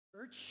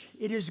Church,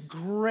 it is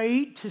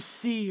great to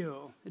see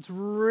you. It's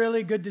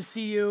really good to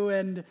see you,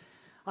 and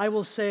I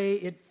will say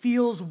it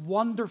feels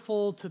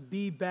wonderful to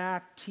be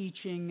back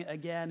teaching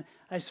again.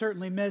 I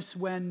certainly miss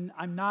when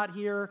I'm not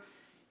here.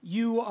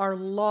 You are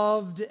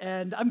loved,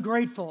 and I'm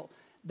grateful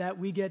that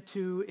we get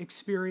to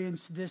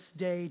experience this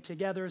day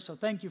together. So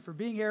thank you for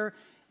being here,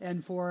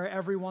 and for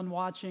everyone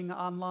watching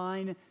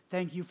online,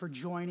 thank you for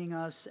joining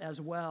us as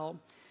well.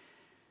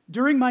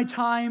 During my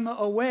time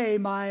away,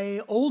 my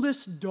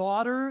oldest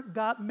daughter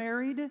got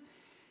married,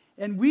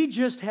 and we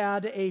just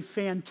had a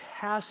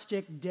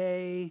fantastic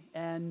day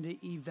and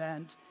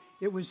event.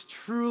 It was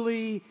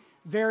truly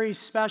very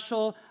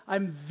special.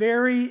 I'm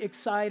very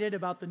excited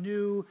about the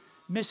new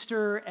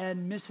Mr.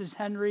 and Mrs.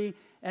 Henry,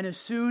 and as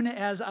soon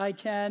as I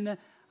can,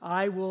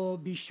 I will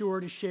be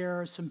sure to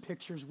share some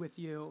pictures with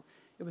you.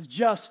 It was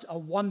just a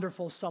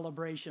wonderful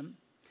celebration.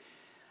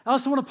 I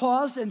also want to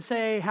pause and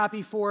say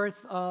happy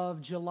 4th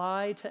of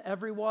July to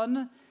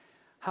everyone.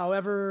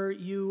 However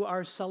you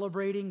are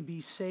celebrating,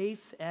 be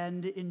safe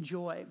and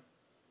enjoy.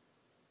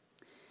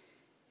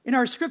 In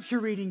our scripture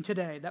reading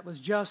today that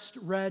was just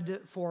read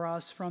for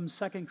us from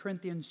 2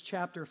 Corinthians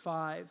chapter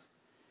 5,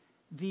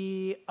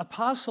 the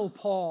Apostle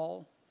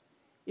Paul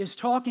is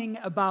talking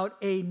about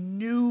a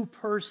new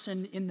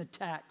person in the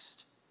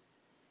text.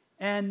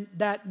 And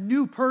that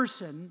new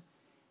person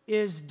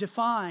is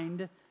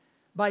defined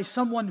by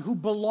someone who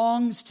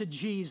belongs to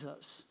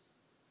Jesus.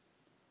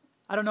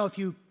 I don't know if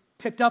you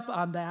picked up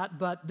on that,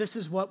 but this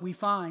is what we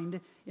find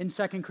in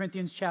 2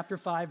 Corinthians chapter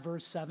 5,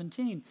 verse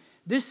 17.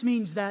 This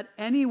means that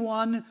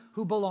anyone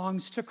who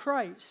belongs to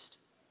Christ,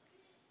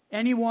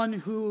 anyone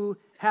who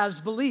has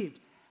believed,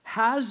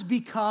 has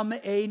become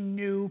a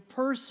new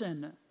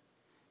person.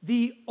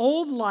 The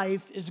old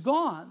life is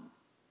gone.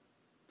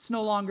 It's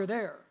no longer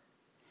there.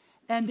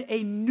 And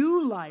a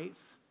new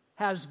life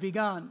has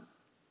begun.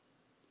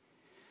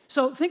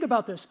 So think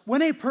about this.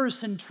 When a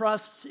person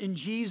trusts in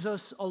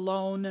Jesus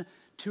alone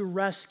to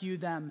rescue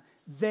them,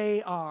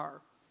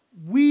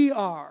 we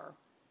are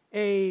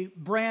a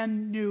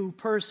brand new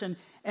person.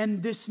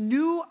 And this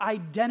new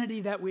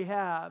identity that we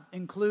have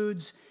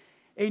includes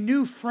a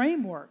new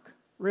framework,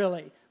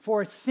 really,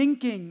 for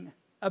thinking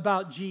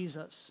about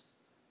Jesus,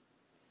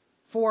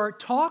 for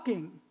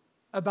talking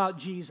about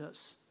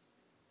Jesus,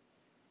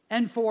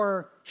 and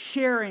for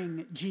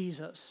sharing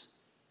Jesus.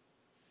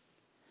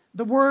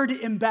 The word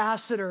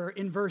ambassador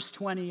in verse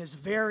 20 is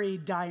very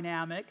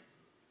dynamic.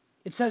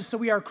 It says, so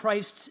we are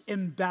Christ's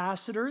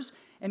ambassadors,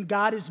 and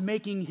God is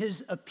making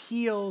his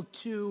appeal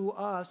to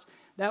us.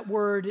 That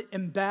word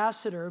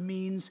ambassador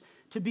means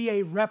to be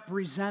a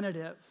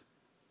representative.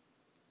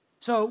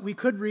 So we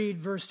could read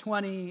verse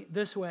 20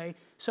 this way.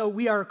 So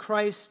we are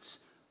Christ's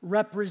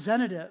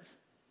representative.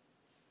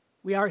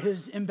 We are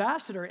his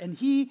ambassador, and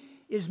he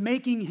is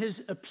making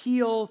his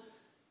appeal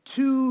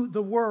to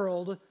the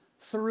world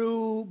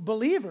through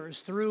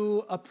believers, through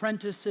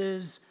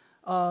apprentices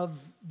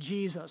of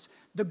Jesus.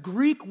 The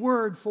Greek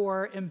word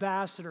for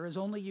ambassador is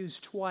only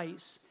used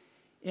twice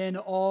in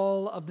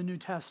all of the New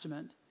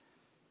Testament.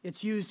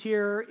 It's used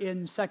here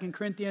in 2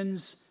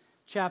 Corinthians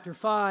chapter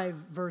 5,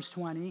 verse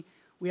 20.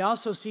 We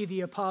also see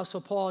the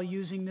Apostle Paul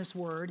using this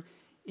word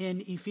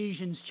in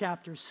Ephesians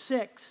chapter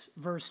 6,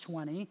 verse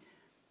 20,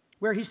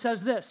 where he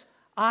says this,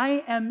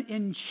 I am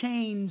in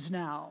chains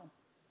now,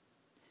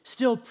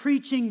 still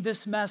preaching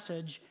this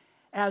message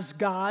as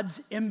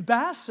God's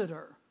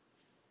ambassador,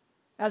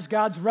 as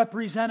God's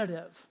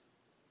representative.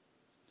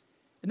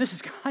 And this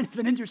is kind of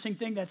an interesting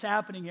thing that's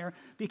happening here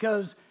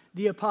because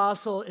the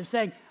apostle is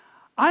saying,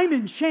 I'm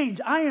in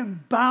chains, I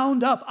am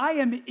bound up, I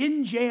am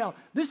in jail.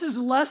 This is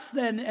less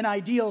than an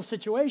ideal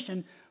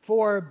situation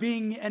for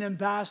being an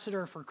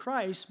ambassador for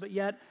Christ, but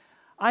yet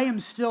I am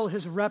still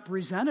his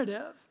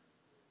representative.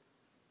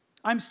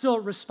 I'm still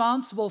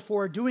responsible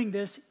for doing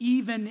this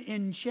even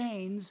in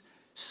chains,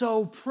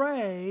 so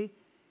pray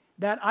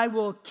that I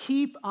will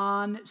keep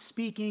on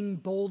speaking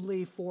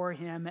boldly for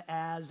him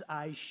as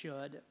I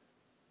should.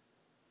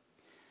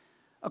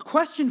 A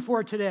question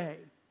for today,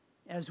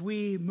 as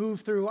we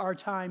move through our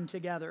time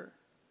together,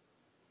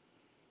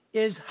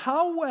 is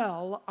how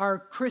well are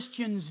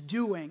Christians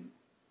doing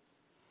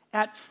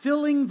at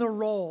filling the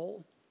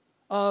role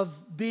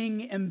of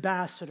being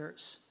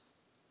ambassadors?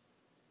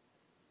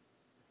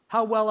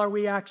 How well are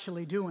we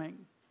actually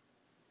doing?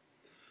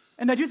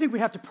 And I do think we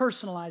have to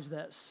personalize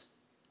this.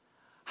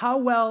 How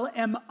well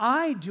am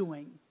I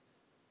doing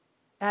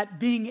at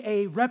being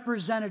a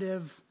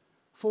representative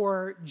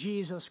for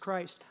Jesus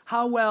Christ?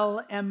 How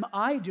well am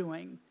I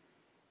doing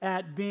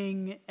at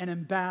being an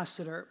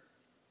ambassador?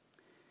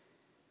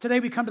 Today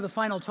we come to the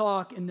final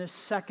talk in this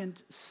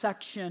second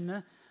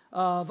section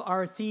of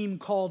our theme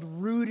called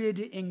Rooted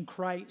in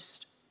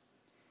Christ.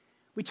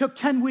 We took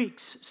 10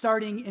 weeks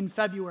starting in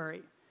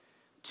February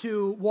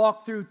to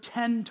walk through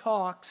 10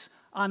 talks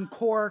on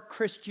core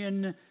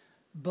Christian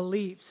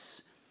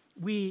beliefs.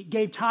 We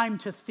gave time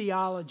to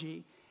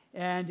theology.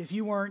 And if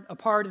you weren't a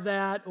part of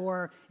that,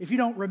 or if you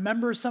don't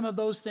remember some of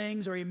those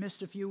things, or you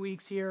missed a few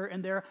weeks here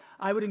and there,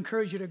 I would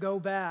encourage you to go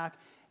back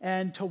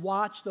and to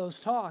watch those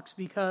talks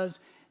because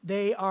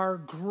They are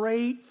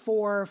great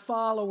for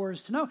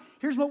followers to know.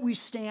 Here's what we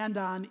stand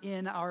on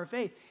in our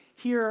faith.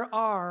 Here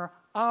are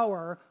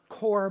our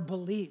core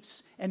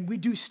beliefs, and we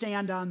do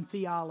stand on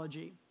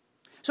theology.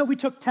 So we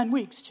took 10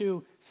 weeks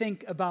to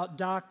think about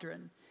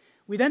doctrine.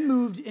 We then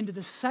moved into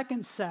the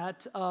second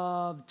set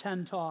of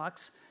 10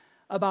 talks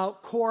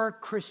about core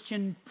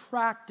Christian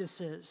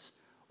practices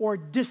or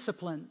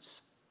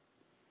disciplines.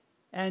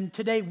 And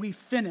today we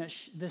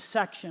finish this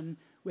section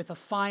with a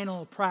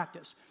final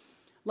practice.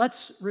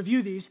 Let's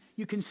review these.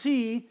 You can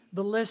see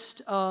the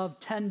list of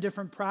 10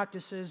 different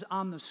practices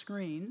on the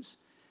screens.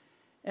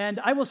 And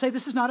I will say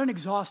this is not an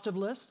exhaustive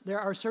list. There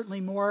are certainly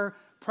more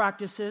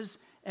practices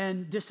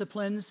and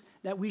disciplines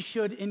that we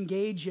should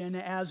engage in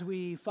as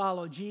we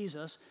follow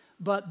Jesus.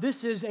 But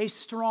this is a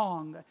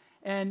strong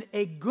and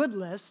a good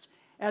list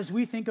as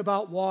we think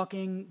about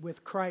walking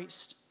with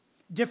Christ.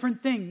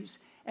 Different things.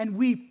 And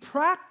we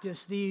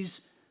practice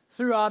these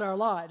throughout our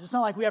lives. It's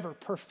not like we ever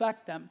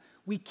perfect them.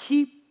 We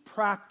keep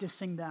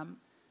practicing them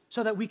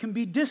so that we can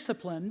be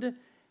disciplined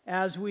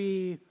as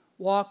we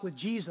walk with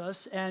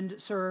Jesus and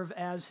serve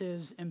as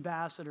his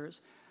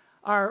ambassadors.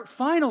 Our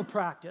final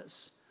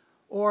practice,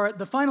 or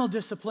the final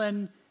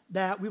discipline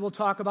that we will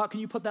talk about, can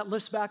you put that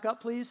list back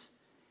up, please?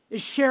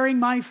 Is sharing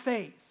my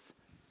faith.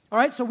 All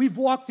right, so we've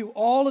walked through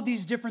all of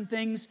these different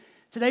things.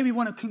 Today we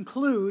want to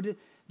conclude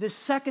this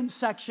second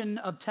section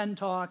of 10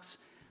 talks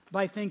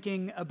by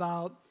thinking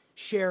about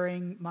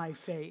sharing my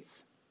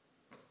faith.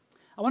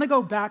 I want to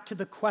go back to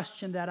the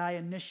question that I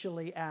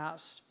initially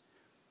asked,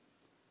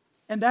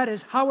 and that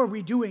is, how are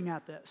we doing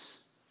at this?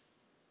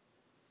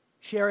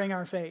 Sharing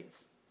our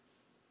faith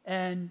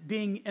and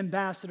being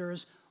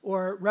ambassadors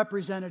or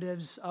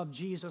representatives of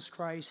Jesus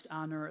Christ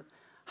on earth.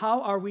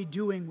 How are we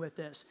doing with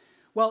this?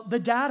 Well, the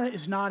data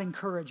is not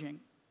encouraging.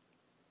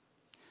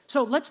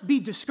 So let's be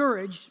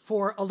discouraged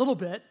for a little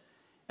bit,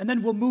 and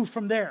then we'll move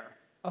from there.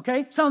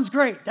 Okay? Sounds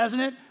great, doesn't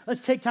it?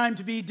 Let's take time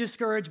to be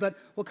discouraged, but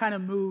we'll kind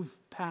of move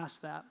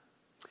past that.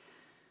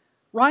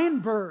 Ryan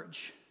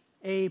Burge,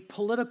 a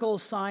political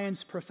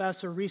science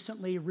professor,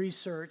 recently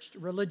researched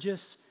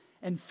religious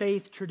and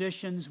faith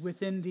traditions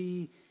within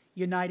the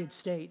United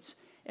States.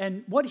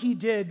 And what he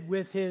did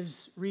with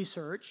his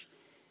research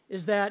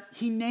is that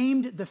he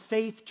named the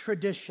faith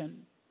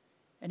tradition,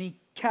 and he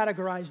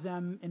categorized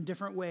them in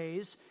different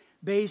ways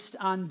based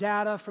on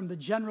data from the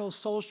General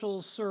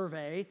Social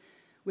Survey,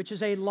 which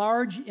is a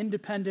large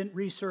independent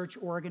research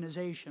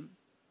organization.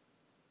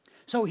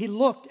 So he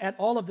looked at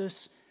all of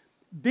this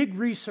big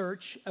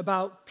research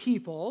about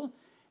people,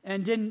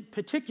 and in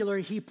particular,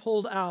 he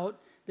pulled out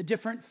the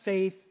different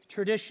faith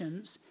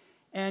traditions,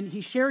 and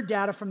he shared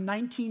data from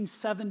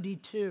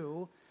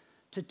 1972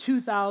 to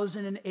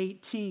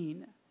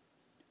 2018,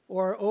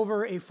 or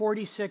over a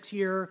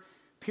 46-year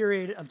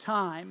period of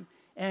time.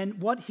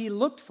 And what he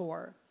looked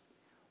for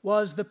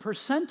was the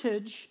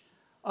percentage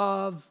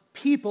of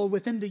people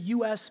within the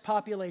U.S.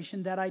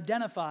 population that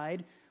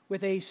identified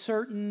with a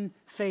certain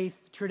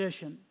faith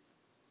tradition.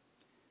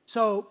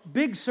 So,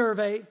 big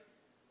survey,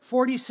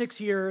 46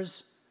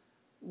 years.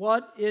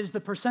 What is the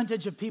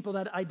percentage of people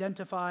that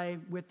identify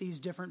with these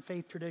different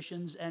faith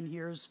traditions? And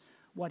here's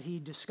what he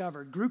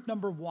discovered. Group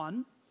number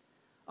one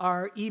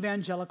are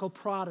evangelical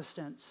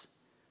Protestants.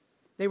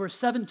 They were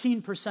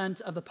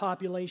 17% of the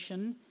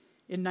population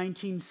in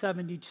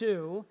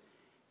 1972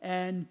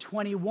 and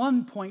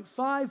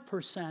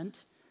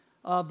 21.5%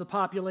 of the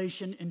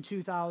population in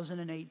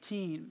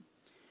 2018.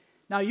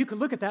 Now, you could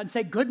look at that and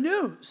say, good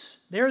news.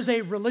 There's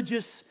a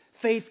religious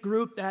faith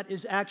group that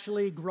is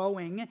actually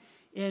growing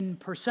in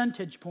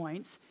percentage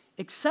points,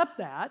 except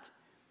that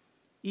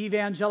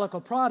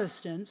evangelical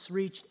Protestants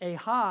reached a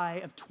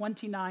high of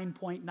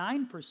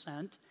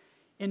 29.9%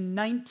 in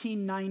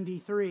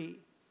 1993.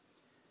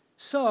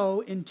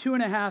 So, in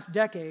 2.5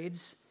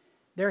 decades,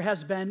 there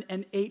has been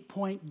an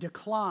 8-point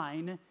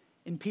decline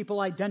in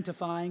people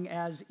identifying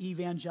as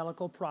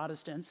evangelical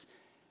Protestants,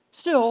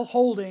 still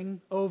holding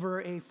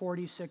over a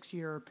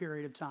 46-year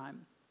period of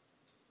time.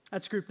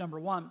 That's group number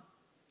one.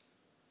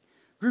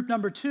 Group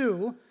number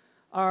two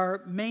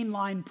are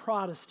mainline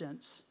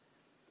Protestants,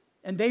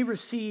 and they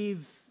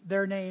receive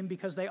their name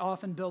because they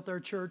often built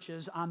their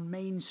churches on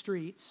main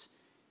streets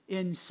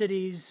in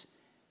cities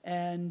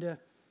and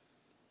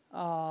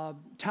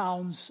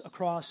towns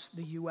across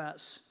the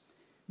U.S.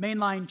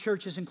 Mainline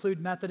churches include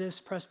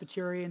Methodists,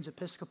 Presbyterians,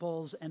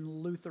 Episcopals, and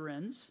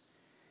Lutherans.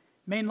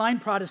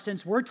 Mainline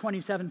Protestants were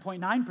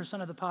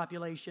 27.9% of the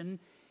population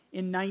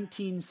in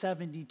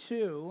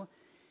 1972,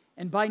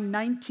 and by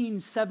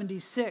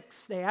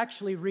 1976, they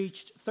actually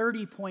reached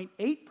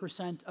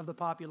 30.8% of the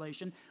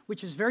population,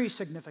 which is very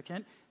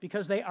significant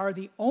because they are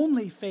the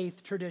only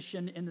faith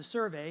tradition in the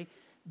survey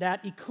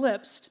that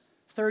eclipsed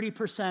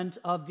 30%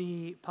 of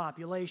the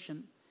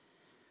population.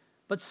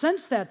 But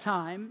since that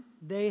time,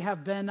 they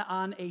have been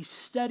on a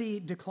steady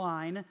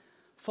decline,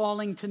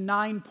 falling to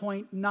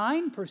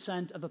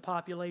 9.9% of the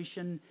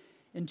population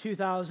in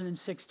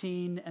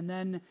 2016, and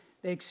then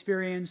they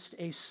experienced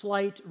a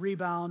slight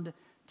rebound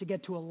to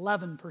get to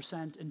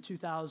 11% in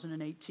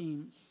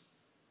 2018.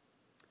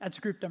 That's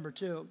group number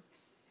two.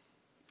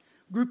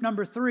 Group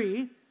number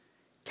 3,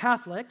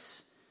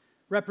 Catholics,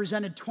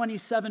 represented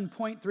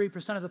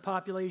 27.3% of the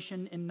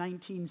population in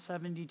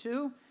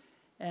 1972,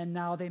 and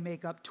now they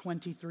make up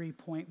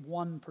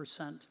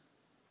 23.1%.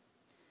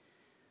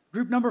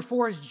 Group number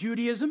 4 is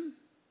Judaism.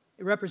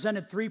 It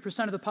represented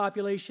 3% of the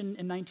population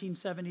in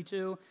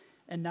 1972,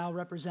 and now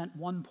represent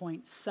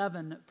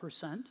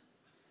 1.7%.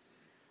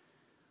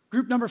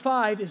 Group number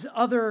 5 is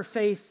other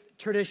faith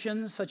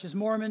traditions, such as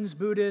Mormons,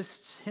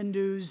 Buddhists,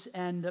 Hindus,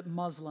 and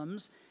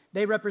Muslims.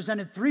 They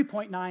represented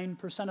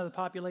 3.9% of the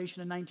population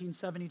in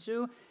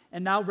 1972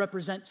 and now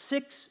represent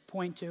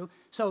 6.2%.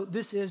 So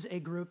this is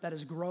a group that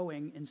is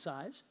growing in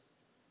size.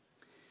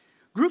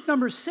 Group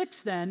number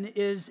 6 then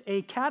is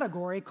a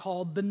category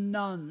called the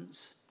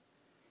nones.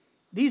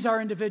 These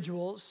are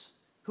individuals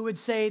who would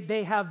say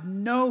they have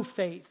no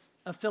faith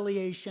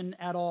affiliation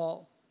at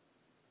all.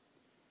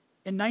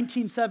 In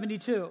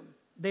 1972,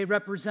 they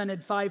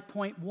represented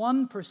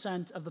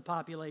 5.1% of the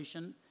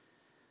population,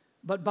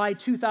 but by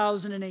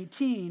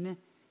 2018,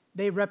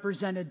 they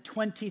represented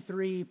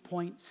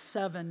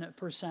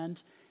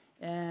 23.7%,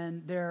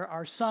 and there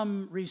are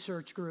some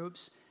research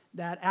groups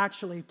that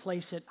actually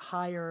place it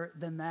higher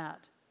than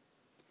that.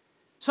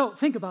 So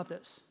think about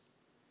this.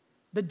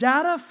 The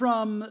data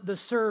from the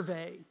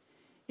survey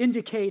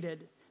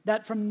indicated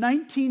that from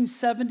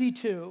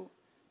 1972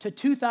 to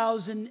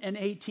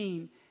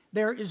 2018,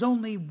 there is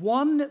only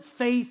one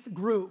faith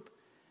group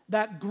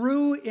that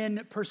grew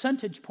in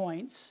percentage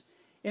points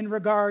in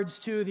regards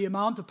to the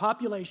amount of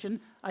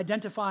population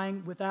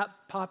identifying with that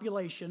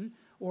population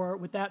or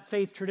with that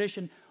faith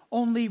tradition.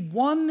 Only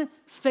one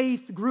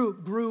faith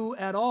group grew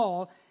at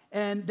all,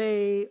 and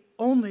they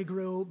only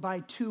grew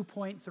by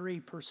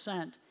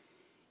 2.3%.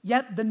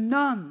 Yet the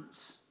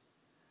nones,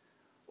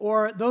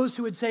 or those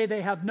who would say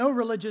they have no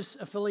religious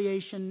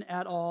affiliation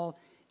at all,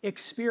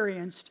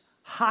 experienced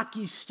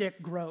hockey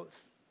stick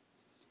growth.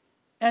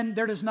 And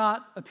there does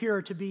not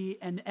appear to be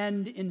an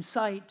end in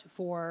sight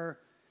for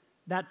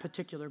that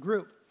particular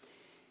group.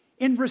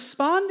 In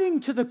responding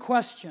to the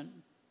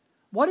question,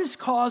 what is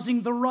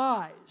causing the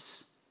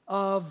rise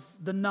of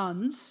the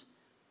nones,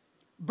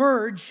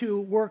 Burge,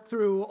 who worked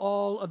through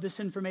all of this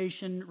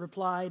information,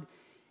 replied,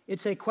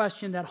 "It's a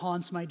question that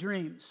haunts my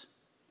dreams.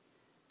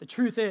 The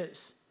truth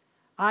is,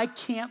 I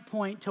can't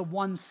point to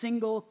one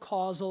single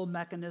causal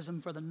mechanism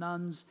for the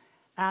nones'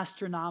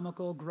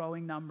 astronomical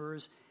growing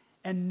numbers,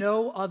 and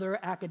no other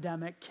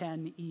academic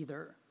can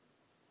either."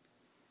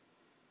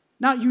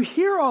 Now, you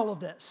hear all of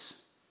this,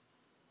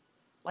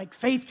 like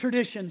faith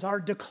traditions are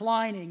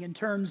declining in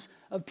terms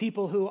of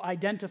people who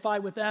identify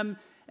with them,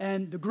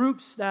 and the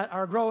groups that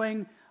are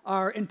growing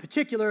are in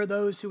particular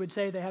those who would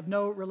say they have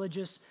no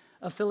religious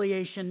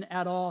affiliation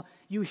at all.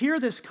 You hear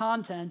this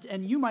content,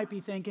 and you might be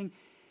thinking,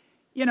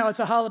 you know, it's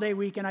a holiday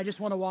weekend, I just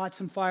want to watch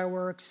some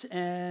fireworks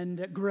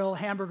and grill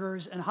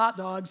hamburgers and hot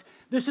dogs.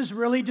 This is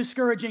really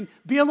discouraging.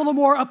 Be a little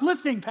more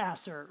uplifting,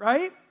 Pastor,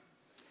 right?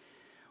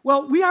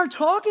 Well, we are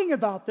talking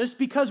about this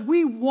because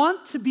we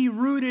want to be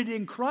rooted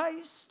in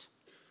Christ,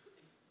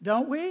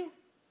 don't we?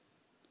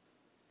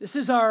 This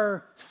is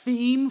our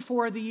theme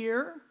for the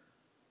year.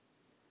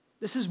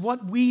 This is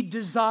what we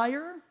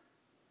desire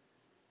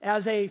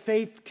as a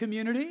faith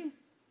community,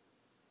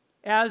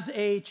 as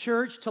a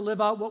church, to live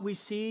out what we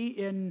see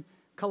in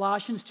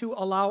Colossians, to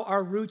allow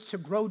our roots to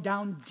grow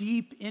down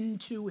deep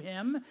into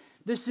Him.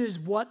 This is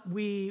what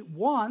we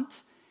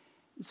want.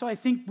 And so I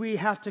think we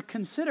have to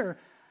consider,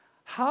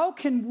 how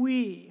can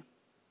we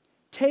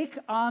take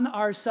on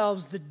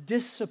ourselves the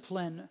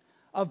discipline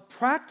of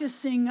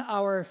practicing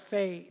our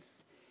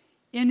faith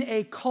in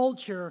a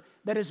culture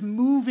that is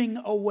moving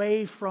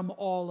away from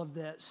all of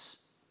this?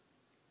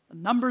 The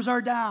numbers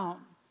are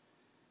down.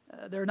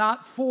 They're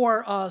not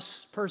for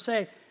us per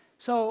se.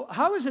 So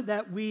how is it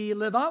that we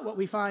live out what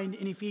we find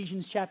in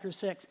Ephesians chapter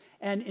 6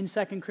 and in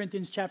 2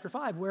 Corinthians chapter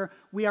 5, where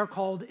we are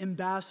called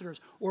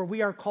ambassadors, or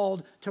we are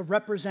called to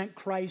represent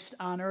Christ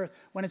on earth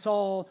when it's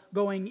all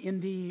going in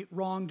the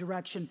wrong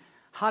direction?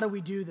 How do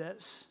we do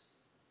this?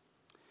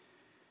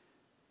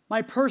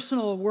 My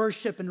personal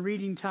worship and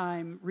reading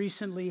time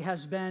recently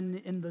has been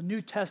in the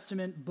New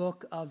Testament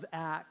book of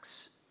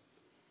Acts.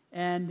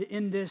 And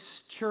in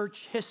this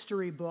church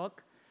history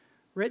book,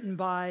 written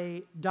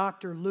by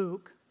Dr.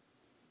 Luke,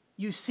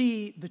 you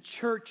see the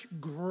church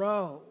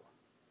grow.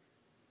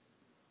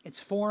 It's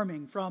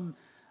forming from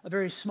a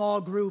very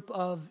small group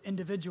of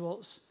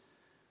individuals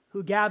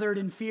who gathered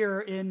in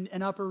fear in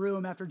an upper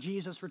room after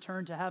Jesus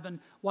returned to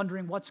heaven,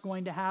 wondering what's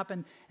going to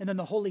happen. And then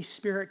the Holy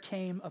Spirit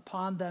came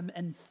upon them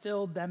and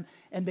filled them,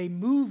 and they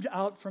moved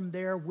out from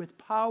there with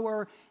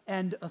power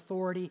and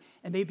authority,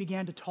 and they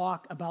began to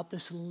talk about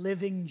this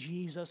living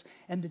Jesus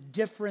and the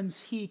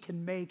difference He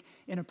can make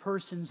in a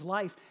person's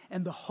life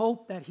and the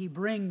hope that He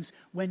brings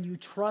when you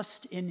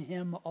trust in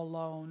Him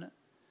alone.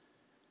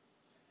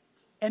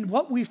 And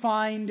what we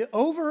find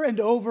over and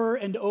over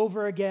and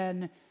over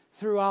again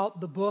throughout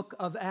the book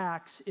of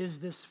Acts is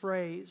this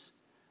phrase: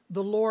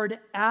 the Lord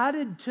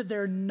added to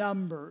their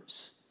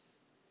numbers.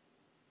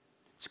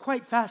 It's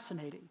quite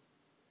fascinating.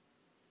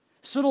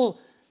 This little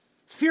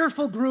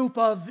fearful group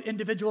of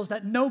individuals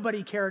that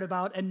nobody cared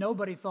about and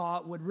nobody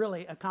thought would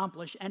really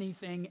accomplish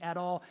anything at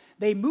all.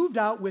 They moved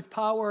out with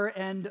power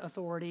and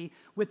authority,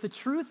 with the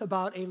truth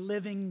about a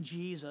living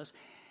Jesus.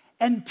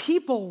 And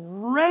people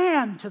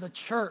ran to the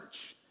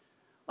church.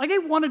 Like they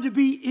wanted to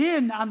be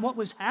in on what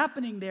was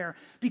happening there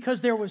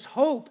because there was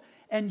hope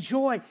and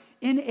joy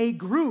in a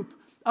group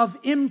of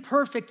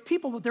imperfect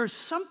people. But there's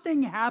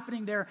something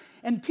happening there,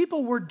 and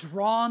people were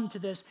drawn to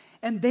this,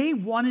 and they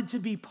wanted to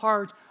be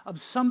part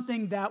of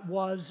something that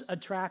was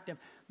attractive.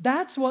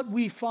 That's what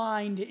we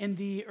find in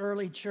the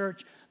early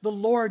church. The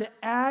Lord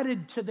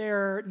added to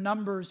their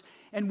numbers,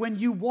 and when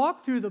you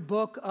walk through the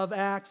book of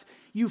Acts,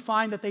 you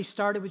find that they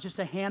started with just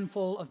a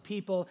handful of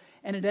people,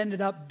 and it ended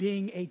up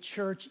being a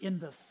church in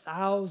the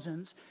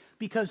thousands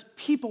because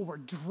people were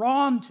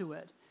drawn to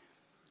it.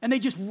 And they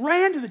just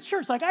ran to the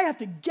church like, I have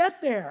to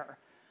get there.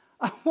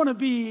 I want to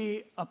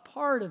be a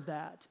part of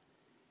that.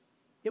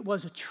 It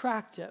was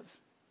attractive.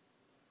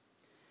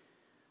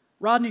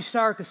 Rodney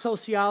Stark, a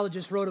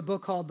sociologist, wrote a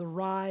book called The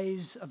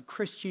Rise of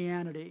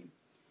Christianity,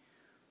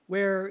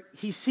 where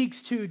he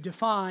seeks to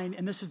define,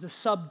 and this is the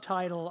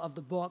subtitle of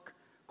the book,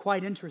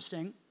 quite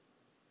interesting,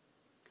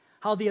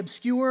 how the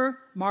obscure,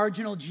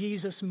 marginal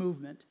Jesus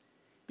movement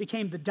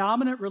became the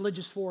dominant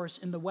religious force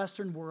in the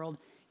Western world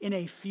in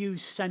a few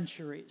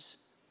centuries.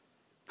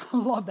 I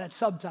love that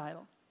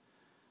subtitle.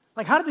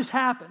 Like, how did this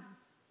happen?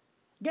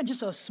 Again,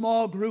 just a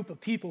small group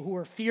of people who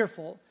were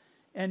fearful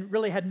and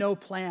really had no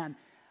plan.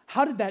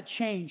 How did that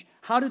change?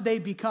 How did they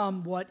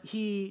become what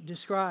he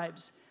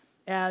describes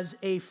as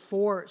a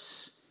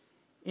force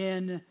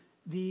in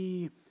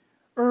the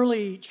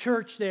early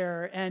church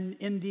there and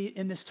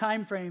in this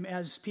time frame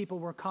as people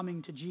were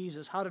coming to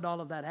Jesus? How did all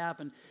of that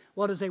happen?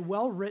 Well, it is a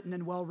well-written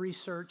and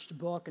well-researched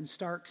book, and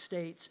Stark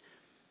states,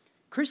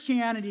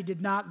 Christianity did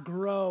not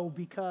grow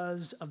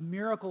because of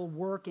miracle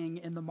working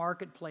in the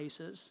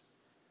marketplaces,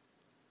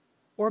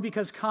 or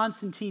because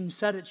Constantine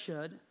said it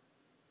should,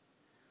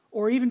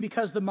 or even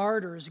because the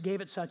martyrs gave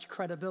it such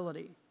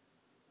credibility,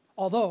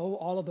 although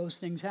all of those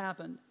things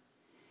happened.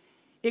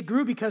 It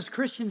grew because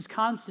Christians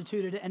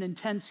constituted an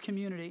intense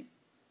community,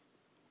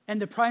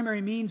 and the primary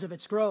means of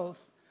its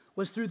growth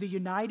was through the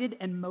united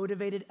and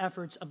motivated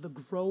efforts of the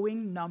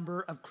growing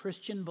number of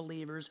Christian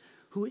believers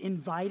who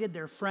invited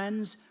their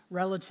friends,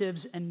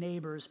 relatives, and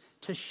neighbors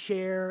to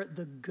share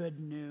the good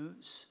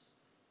news.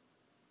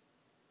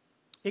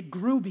 It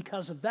grew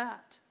because of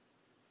that,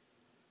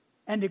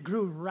 and it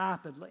grew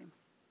rapidly.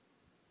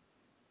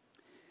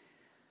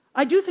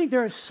 I do think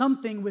there is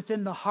something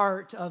within the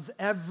heart of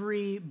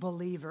every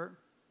believer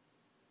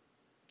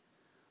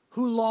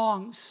who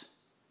longs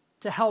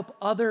to help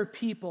other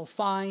people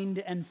find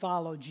and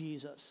follow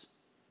Jesus,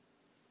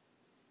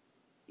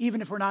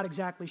 even if we're not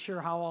exactly sure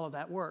how all of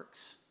that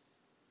works.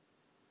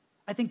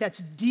 I think that's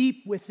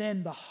deep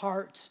within the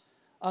heart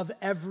of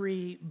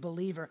every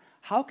believer.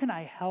 How can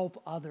I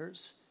help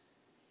others,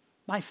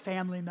 my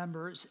family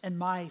members and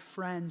my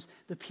friends,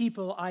 the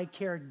people I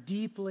care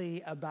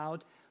deeply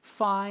about,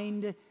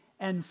 find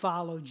and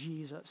follow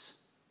Jesus?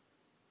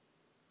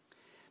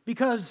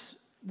 Because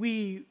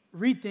we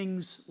read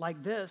things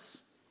like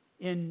this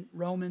in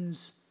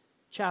Romans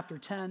chapter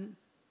 10,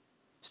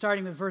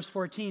 starting with verse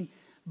 14.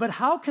 But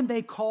how can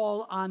they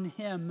call on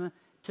him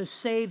to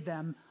save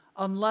them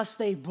unless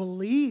they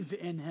believe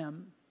in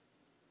him?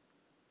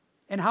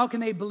 And how can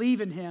they believe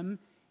in him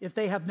if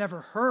they have never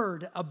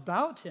heard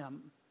about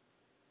him?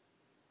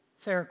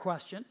 Fair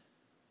question.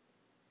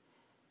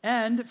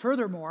 And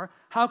furthermore,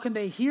 how can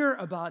they hear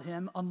about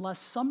him unless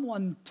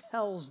someone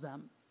tells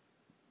them?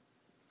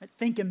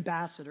 Think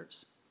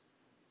ambassadors.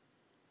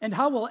 And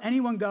how will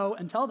anyone go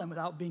and tell them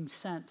without being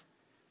sent?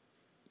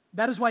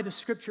 That is why the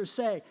scriptures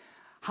say,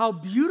 how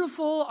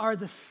beautiful are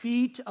the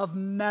feet of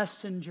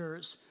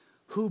messengers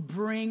who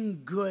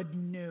bring good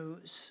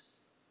news.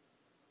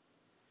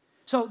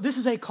 So this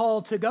is a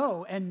call to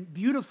go, and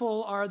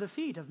beautiful are the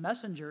feet of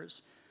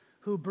messengers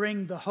who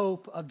bring the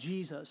hope of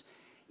Jesus.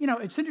 You know,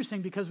 it's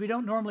interesting because we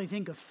don't normally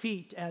think of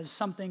feet as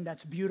something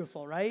that's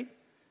beautiful, right?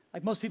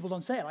 Like most people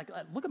don't say it, like,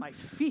 look at my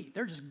feet,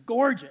 they're just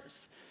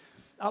gorgeous.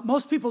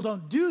 Most people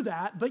don't do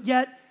that, but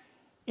yet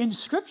in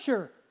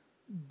Scripture,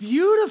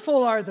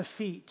 beautiful are the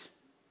feet,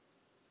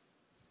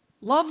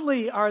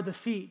 lovely are the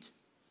feet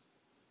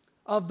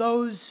of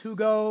those who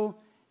go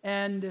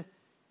and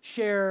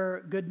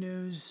share good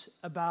news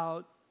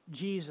about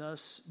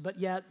Jesus, but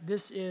yet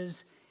this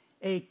is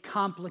a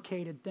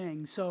complicated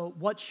thing. So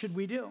what should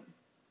we do?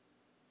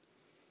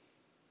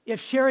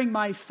 If sharing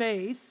my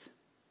faith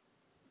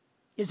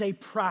is a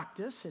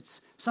practice,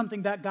 it's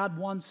something that God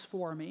wants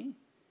for me,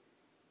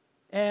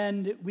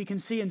 and we can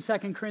see in 2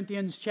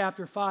 Corinthians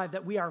chapter 5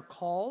 that we are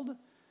called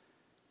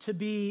to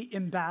be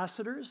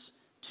ambassadors,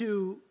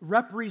 to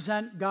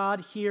represent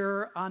God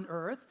here on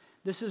earth.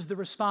 This is the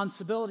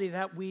responsibility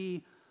that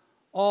we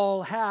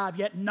all have,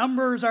 yet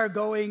numbers are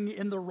going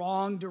in the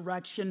wrong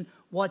direction.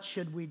 What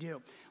should we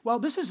do? Well,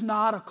 this is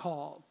not a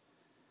call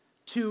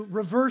to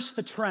reverse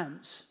the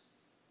trends.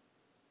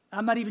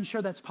 I'm not even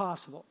sure that's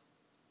possible.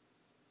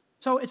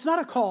 So it's not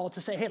a call to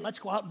say, hey, let's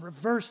go out and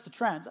reverse the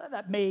trends.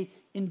 That may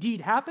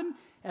indeed happen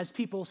as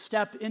people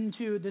step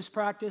into this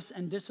practice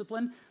and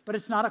discipline, but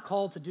it's not a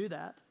call to do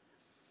that.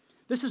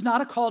 This is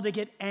not a call to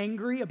get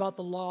angry about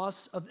the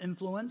loss of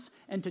influence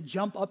and to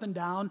jump up and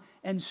down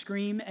and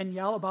scream and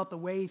yell about the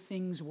way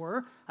things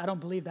were. I don't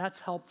believe that's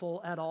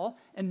helpful at all,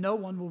 and no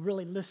one will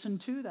really listen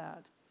to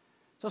that.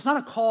 So it's not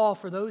a call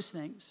for those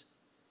things.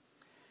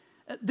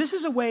 This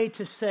is a way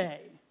to say,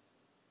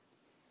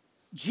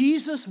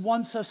 Jesus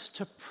wants us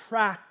to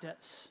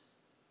practice,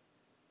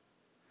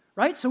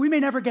 right? So we may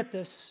never get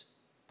this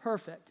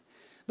perfect,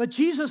 but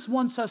Jesus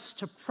wants us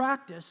to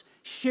practice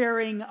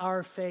sharing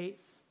our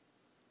faith.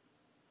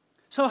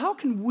 So how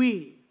can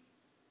we,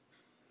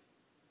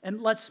 and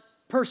let's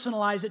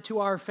personalize it to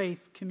our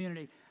faith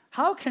community,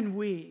 how can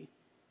we,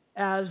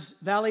 as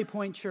Valley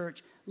Point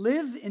Church,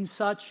 live in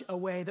such a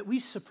way that we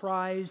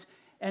surprise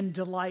and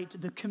delight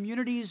the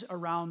communities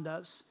around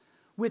us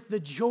with the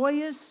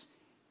joyous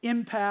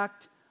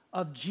impact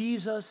of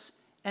Jesus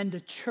and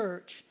a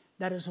church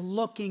that is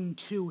looking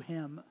to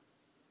him?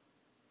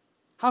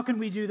 How can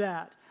we do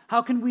that?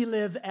 How can we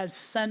live as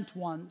sent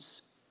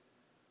ones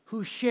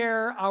who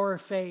share our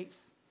faith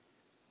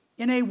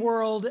in a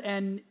world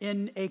and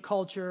in a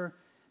culture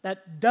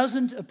that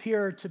doesn't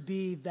appear to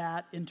be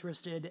that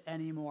interested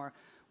anymore?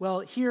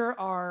 Well, here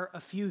are a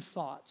few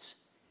thoughts.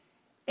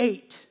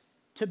 8,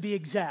 to be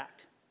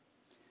exact.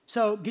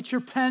 So get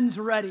your pens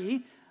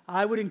ready.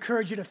 I would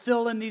encourage you to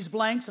fill in these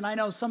blanks, and I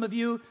know some of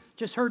you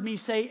just heard me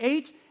say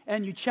 8,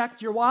 and you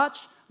checked your watch,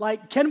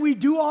 like, can we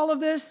do all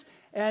of this?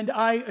 And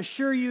I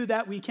assure you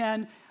that we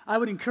can. I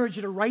would encourage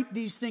you to write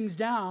these things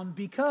down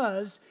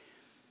because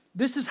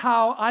this is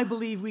how I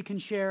believe we can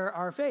share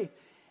our faith.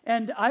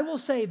 And I will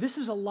say this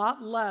is a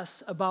lot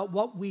less about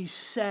what we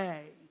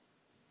say.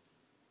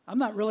 I'm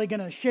not really going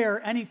to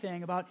share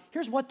anything about,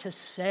 here's what to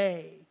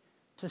say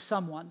to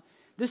someone.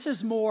 This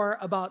is more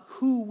about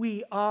who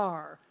we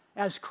are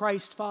as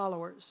Christ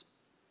followers.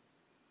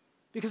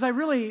 Because I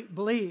really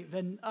believe,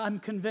 and I'm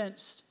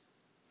convinced,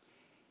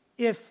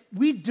 if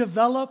we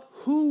develop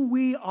who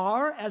we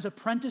are as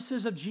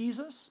apprentices of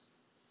Jesus,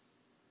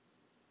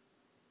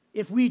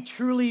 if we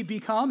truly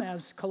become,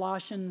 as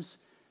Colossians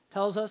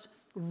tells us,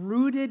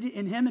 rooted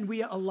in him, and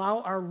we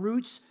allow our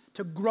roots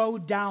to grow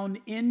down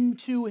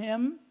into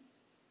him,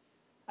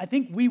 I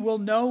think we will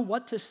know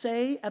what to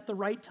say at the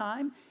right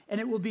time,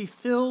 and it will be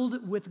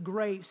filled with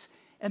grace.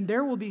 And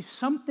there will be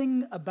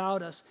something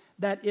about us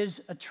that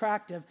is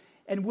attractive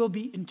and will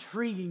be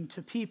intriguing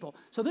to people.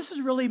 So this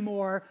is really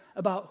more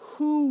about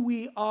who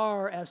we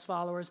are as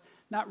followers,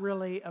 not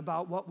really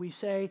about what we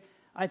say.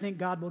 I think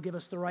God will give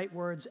us the right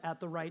words at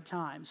the right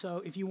time.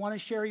 So if you want to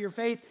share your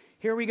faith,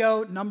 here we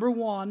go. Number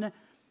 1,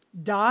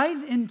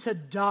 dive into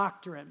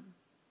doctrine.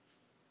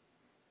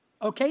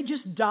 Okay,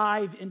 just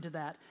dive into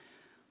that.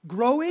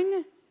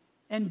 Growing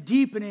and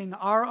deepening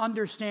our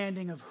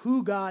understanding of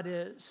who God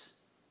is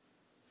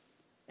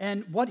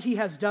and what he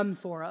has done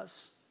for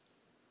us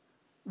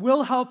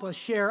will help us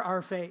share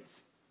our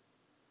faith.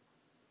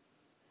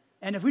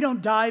 And if we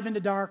don't dive into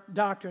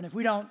doctrine, if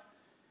we don't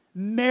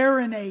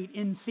marinate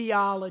in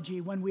theology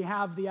when we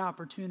have the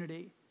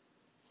opportunity,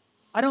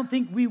 I don't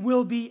think we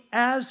will be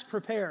as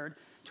prepared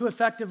to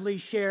effectively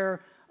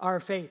share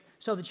our faith.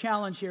 So the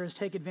challenge here is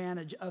take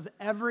advantage of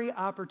every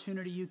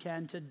opportunity you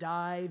can to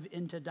dive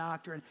into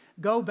doctrine.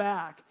 Go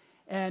back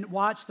and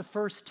watch the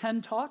first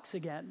 10 talks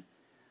again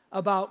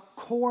about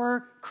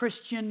core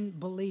Christian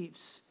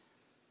beliefs.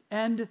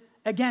 And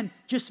again,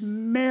 just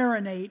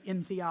marinate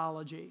in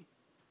theology,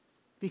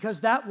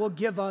 because that will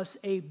give us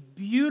a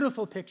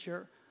beautiful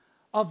picture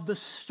of the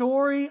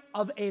story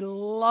of a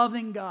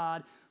loving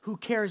God who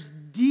cares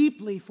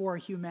deeply for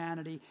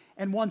humanity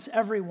and wants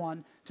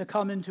everyone to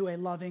come into a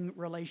loving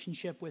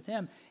relationship with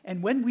him.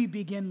 And when we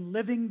begin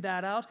living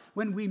that out,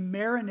 when we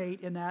marinate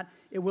in that,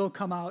 it will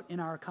come out in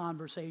our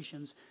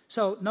conversations.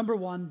 So, number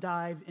 1,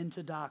 dive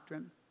into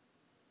doctrine.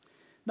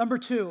 Number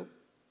 2,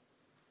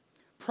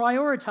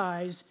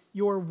 prioritize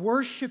your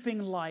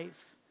worshiping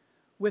life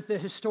with the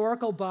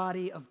historical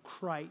body of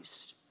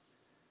Christ,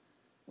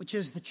 which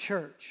is the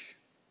church.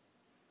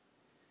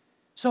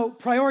 So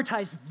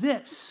prioritize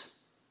this,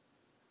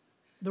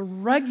 the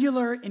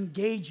regular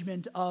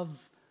engagement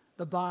of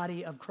the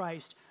body of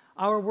Christ.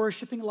 Our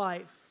worshiping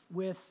life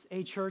with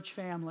a church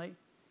family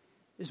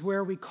is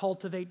where we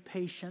cultivate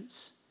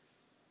patience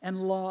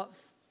and love,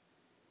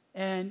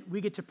 and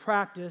we get to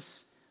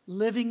practice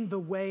living the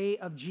way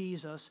of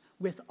Jesus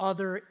with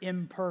other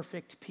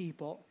imperfect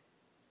people.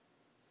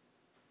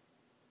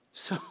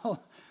 So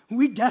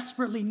we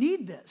desperately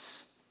need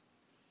this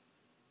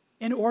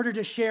in order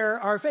to share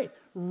our faith.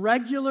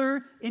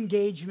 Regular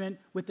engagement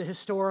with the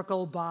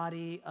historical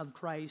body of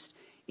Christ.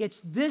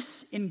 It's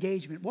this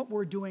engagement, what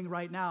we're doing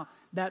right now,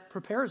 that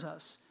prepares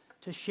us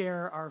to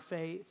share our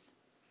faith.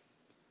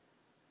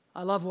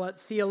 I love what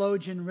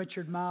theologian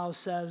Richard Mouw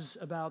says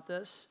about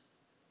this.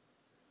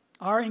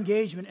 Our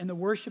engagement in the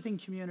worshiping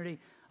community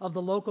of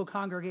the local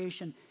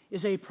congregation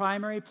is a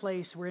primary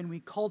place wherein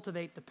we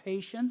cultivate the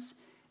patience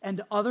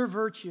and other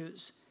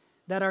virtues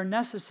that are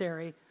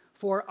necessary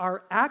for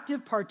our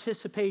active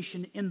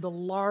participation in the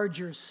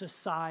larger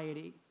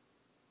society.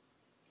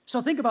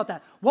 So think about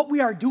that. What we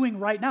are doing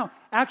right now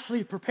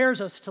actually prepares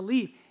us to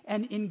leave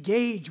and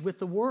engage with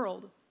the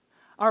world.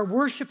 Our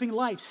worshiping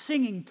life,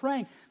 singing,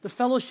 praying, the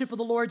fellowship of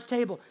the Lord's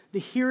table, the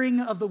hearing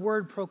of the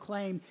word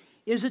proclaimed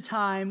is a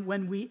time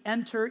when we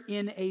enter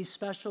in a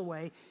special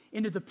way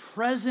into the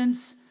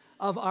presence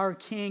of our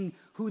King,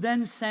 who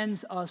then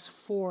sends us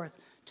forth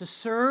to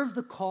serve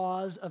the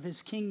cause of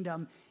his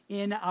kingdom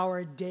in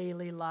our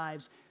daily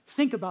lives.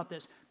 Think about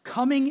this.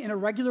 Coming in a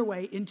regular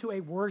way into a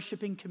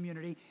worshiping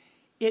community,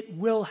 it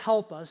will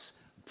help us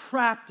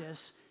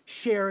practice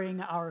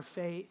sharing our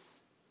faith.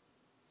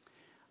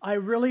 I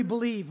really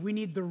believe we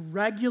need the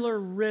regular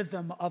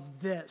rhythm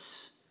of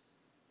this,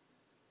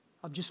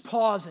 of just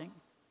pausing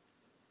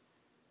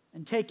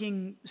and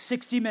taking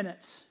 60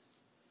 minutes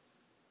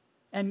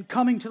and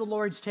coming to the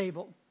Lord's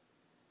table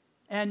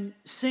and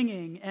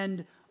singing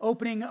and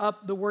opening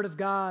up the Word of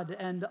God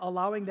and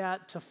allowing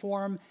that to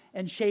form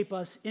and shape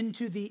us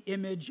into the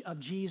image of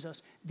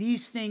Jesus.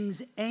 These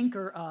things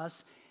anchor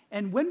us,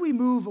 and when we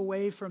move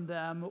away from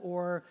them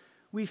or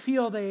we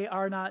feel they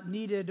are not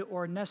needed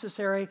or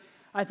necessary,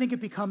 I think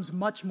it becomes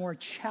much more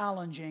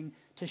challenging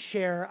to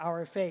share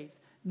our faith.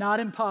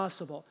 Not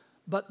impossible,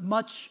 but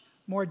much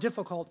more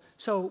difficult.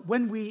 So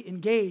when we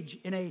engage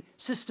in a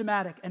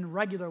systematic and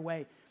regular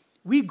way,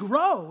 we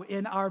grow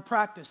in our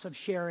practice of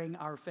sharing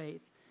our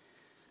faith.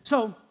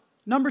 So,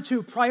 number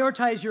 2,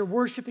 prioritize your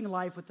worshiping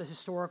life with the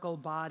historical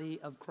body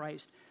of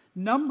Christ.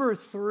 Number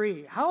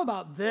 3, how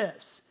about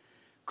this?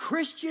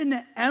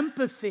 Christian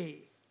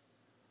empathy.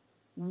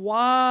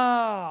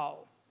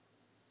 Wow.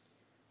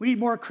 We need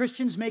more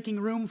Christians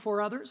making room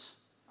for others,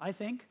 I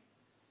think,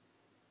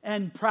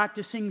 and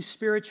practicing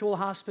spiritual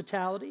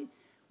hospitality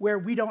where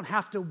we don't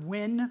have to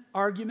win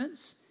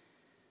arguments,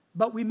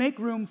 but we make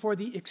room for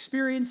the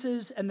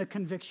experiences and the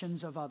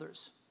convictions of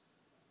others.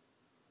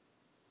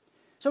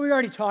 So we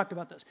already talked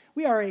about this.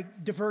 We are a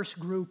diverse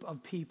group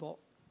of people.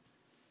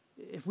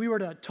 If we were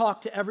to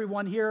talk to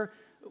everyone here,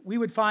 we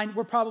would find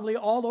we're probably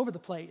all over the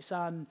place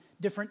on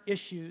different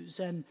issues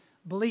and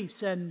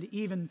beliefs and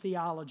even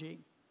theology.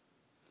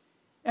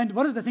 And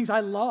one of the things I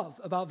love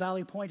about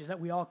Valley Point is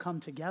that we all come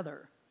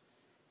together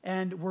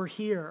and we're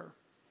here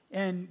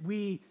and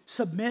we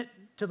submit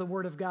to the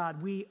Word of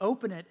God. We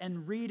open it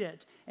and read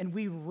it and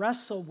we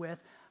wrestle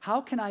with, how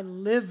can I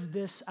live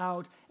this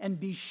out and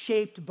be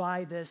shaped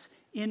by this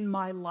in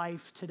my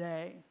life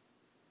today?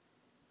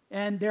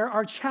 And there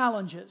are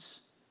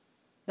challenges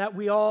that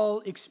we all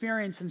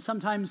experience, and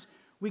sometimes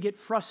we get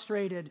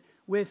frustrated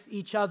with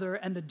each other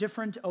and the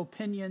different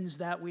opinions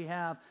that we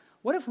have.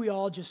 What if we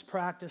all just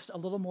practiced a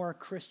little more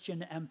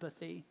Christian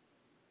empathy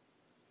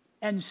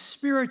and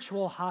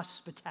spiritual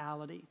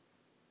hospitality?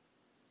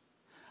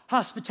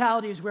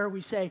 Hospitality is where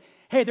we say,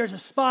 hey, there's a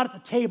spot at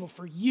the table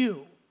for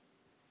you.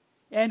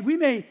 And we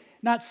may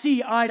not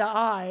see eye to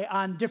eye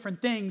on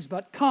different things,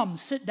 but come,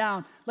 sit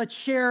down, let's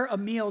share a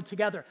meal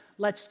together.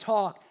 Let's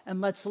talk and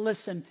let's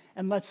listen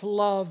and let's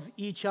love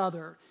each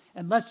other.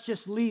 And let's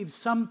just leave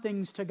some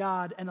things to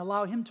God and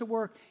allow Him to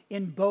work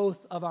in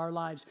both of our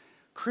lives.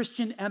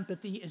 Christian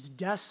empathy is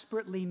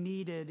desperately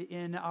needed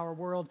in our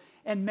world.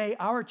 And may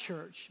our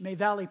church, may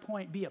Valley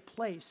Point be a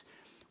place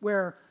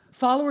where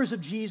followers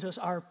of Jesus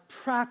are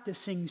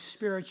practicing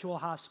spiritual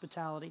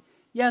hospitality.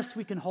 Yes,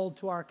 we can hold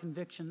to our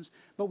convictions,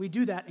 but we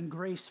do that in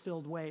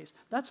grace-filled ways.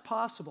 That's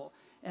possible,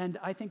 and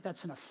I think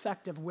that's an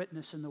effective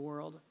witness in the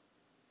world.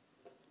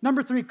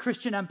 Number 3,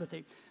 Christian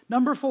empathy.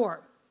 Number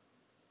 4,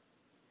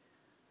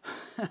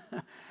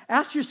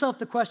 ask yourself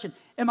the question,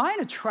 am I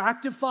an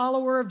attractive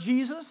follower of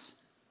Jesus?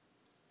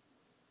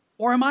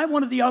 Or am I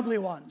one of the ugly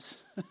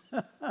ones?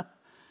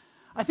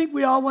 I think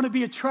we all want to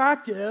be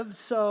attractive,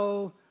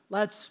 so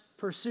let's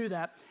pursue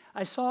that.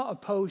 I saw a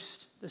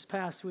post this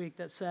past week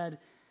that said,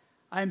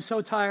 I am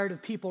so tired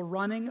of people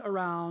running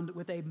around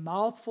with a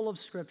mouthful of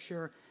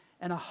scripture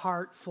and a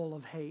heart full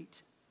of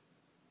hate.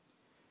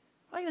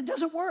 It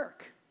doesn't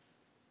work.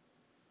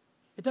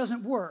 It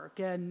doesn't work,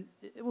 and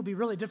it will be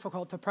really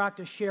difficult to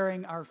practice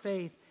sharing our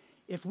faith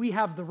if we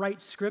have the right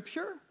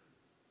scripture.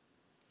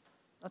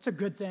 That's a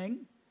good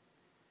thing.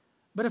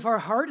 But if our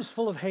heart is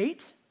full of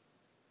hate,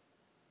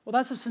 well,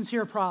 that's a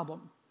sincere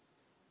problem.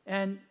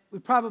 And we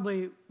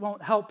probably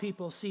won't help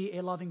people see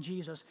a loving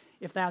Jesus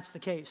if that's the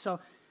case. So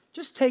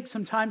just take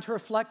some time to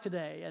reflect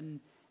today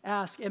and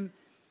ask, am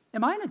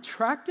I an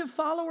attractive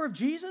follower of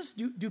Jesus?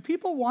 Do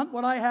people want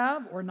what I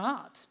have or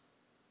not?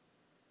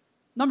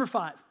 Number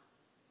 5,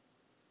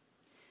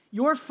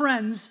 your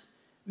friends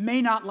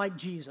may not like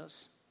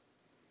Jesus.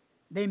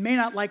 They may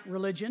not like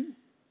religion,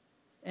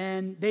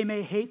 and they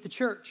may hate the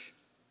church.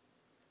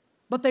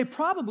 But they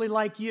probably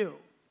like you.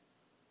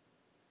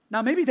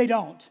 Now, maybe they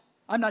don't.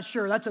 I'm not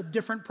sure. That's a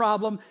different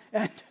problem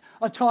and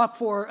a talk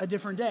for a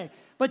different day.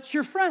 But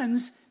your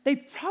friends, they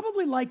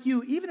probably like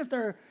you, even if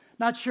they're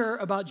not sure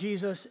about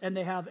Jesus and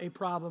they have a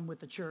problem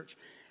with the church.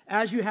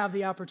 As you have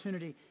the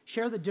opportunity,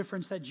 share the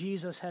difference that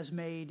Jesus has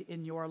made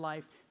in your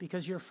life,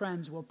 because your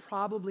friends will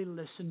probably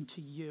listen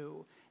to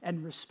you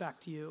and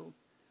respect you.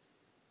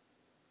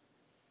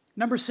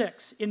 Number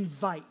 6,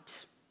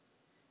 invite.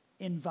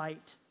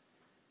 Invite.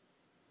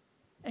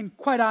 And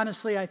quite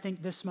honestly, I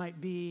think this might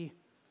be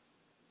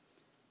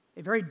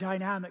a very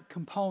dynamic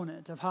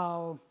component of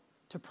how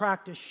to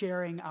practice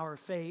sharing our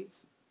faith.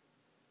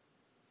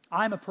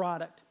 I'm a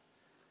product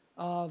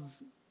of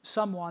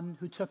someone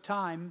who took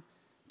time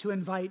to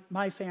invite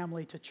my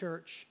family to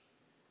church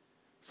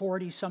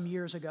 40-some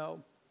years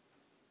ago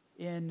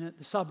in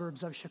the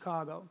suburbs of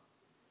Chicago.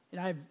 And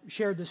I've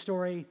shared this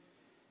story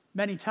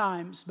many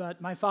times,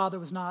 but my father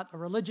was not a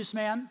religious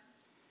man.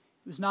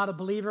 He was not a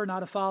believer,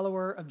 not a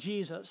follower of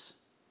Jesus.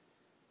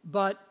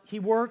 But he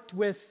worked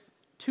with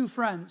 2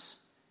 friends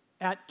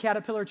at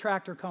Caterpillar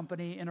Tractor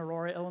Company in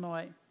Aurora,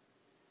 Illinois.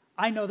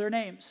 I know their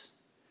names,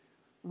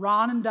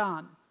 Ron and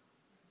Don.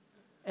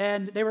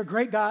 And they were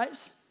great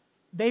guys.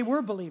 They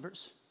were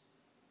believers.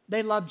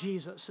 They loved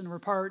Jesus and were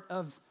part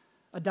of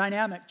a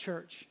dynamic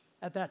church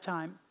at that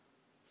time.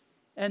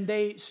 And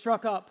they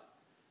struck up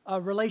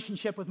a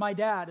relationship with my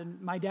dad,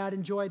 and my dad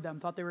enjoyed them,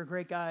 thought they were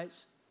great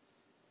guys.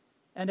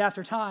 And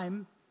after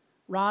time,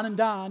 Ron and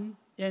Don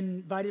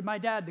invited my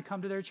dad to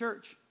come to their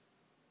church.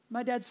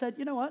 My dad said,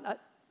 you know what,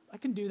 I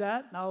can do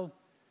that. And I'll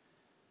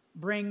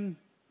bring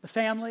the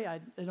family. I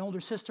had an older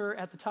sister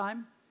at the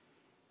time.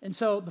 And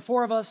so the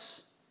 4 of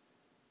us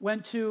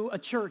went to a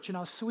church in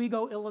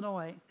Oswego,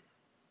 Illinois.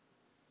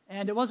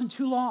 And it wasn't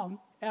too long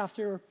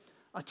after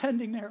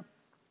attending there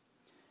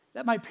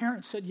that my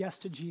parents said yes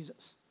to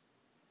Jesus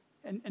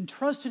and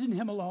trusted in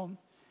him alone.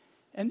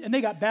 And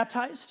they got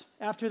baptized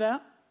after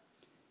that.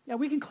 Yeah,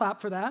 we can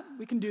clap for that.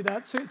 We can do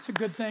that. So it's a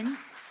good thing.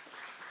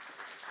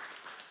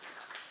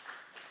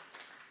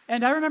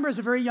 And I remember as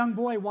a very young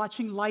boy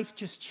watching life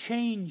just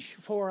change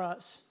for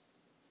us.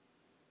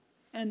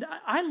 And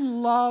I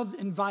love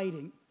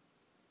inviting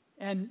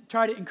and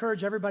try to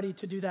encourage everybody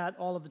to do that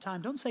all of the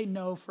time. Don't say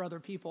no for other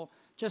people.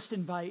 Just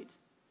invite.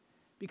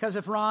 Because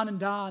if Ron and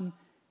Don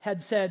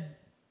had said,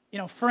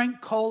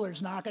 Frank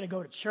Kohler's not going to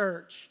go to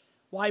church,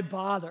 why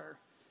bother?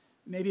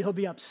 Maybe he'll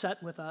be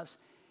upset with us.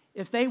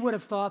 If they would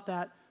have thought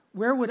that,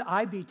 where would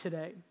I be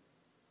today?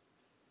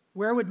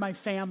 Where would my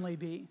family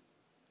be?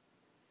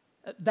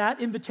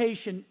 That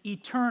invitation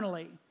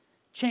eternally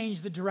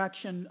changed the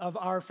direction of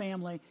our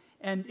family,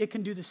 and it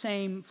can do the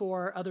same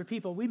for other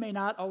people. We may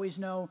not always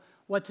know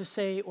what to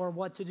say or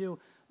what to do,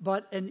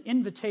 but an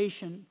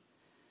invitation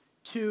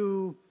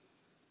to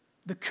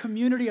the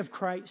community of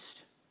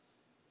Christ,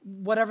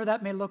 whatever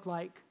that may look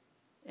like,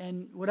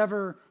 and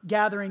whatever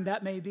gathering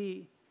that may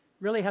be,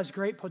 really has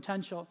great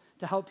potential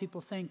to help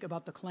people think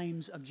about the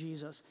claims of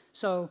Jesus.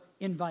 So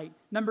invite.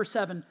 Number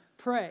 7,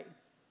 pray.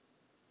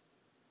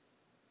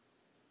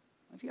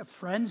 If you have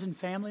friends and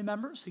family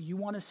members who you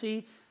want to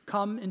see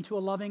come into a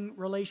loving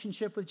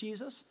relationship with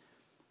Jesus,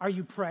 are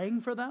you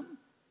praying for them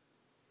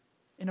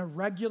in a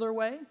regular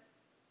way?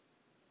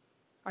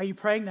 Are you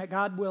praying that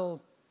God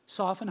will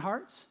soften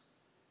hearts?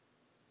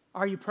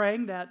 Are you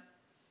praying that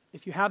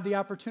if you have the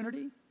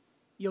opportunity,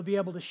 you'll be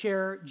able to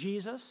share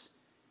Jesus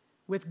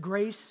with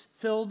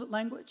grace-filled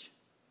language?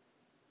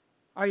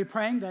 Are you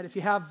praying that if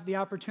you have the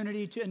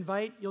opportunity to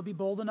invite, you'll be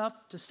bold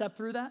enough to step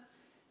through that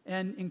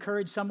and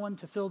encourage someone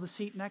to fill the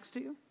seat next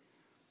to you?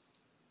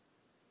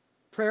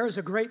 Prayer is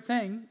a great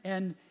thing,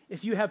 and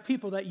if you have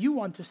people that you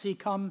want to see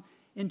come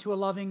into a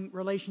loving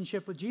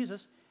relationship with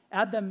Jesus,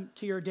 add them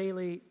to your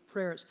daily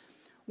prayers.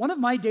 One of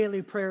my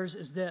daily prayers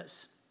is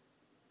this.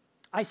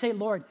 I say,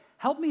 Lord,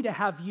 help me to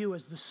have you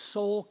as the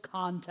sole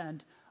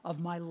content of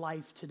my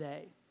life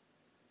today.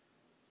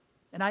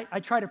 And I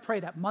try to pray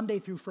that Monday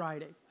through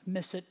Friday. I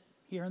miss it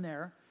here and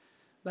there,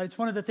 but it's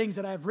one of the things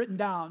that I've written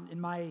down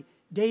in my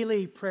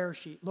daily prayer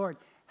sheet. Lord,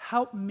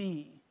 help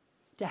me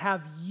to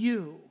have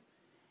you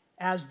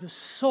as the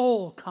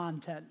sole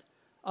content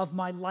of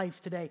my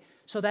life today,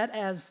 so that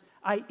as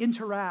I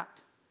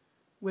interact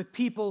with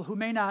people who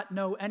may not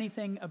know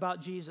anything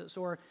about Jesus,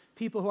 or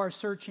people who are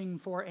searching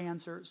for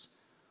answers,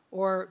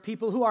 or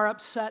people who are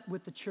upset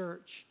with the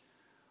church,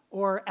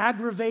 or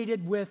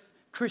aggravated with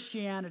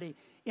Christianity,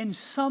 in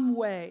some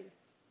way,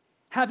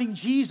 having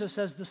Jesus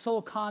as the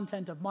sole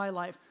content of my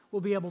life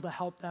will be able to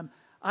help them.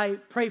 I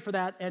pray for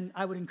that, and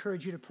I would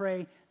encourage you to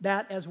pray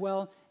that as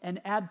well, and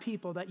add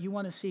people that you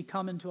want to see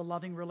come into a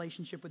loving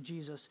relationship with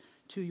Jesus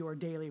to your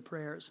daily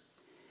prayers.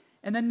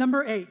 And then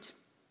number 8,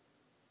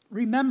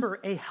 remember,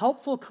 a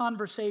helpful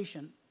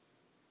conversation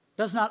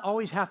does not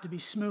always have to be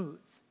smooth.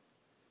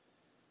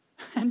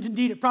 And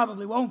indeed, it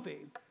probably won't be.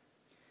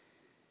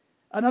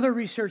 Another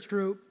research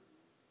group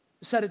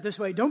said it this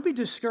way: don't be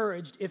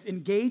discouraged if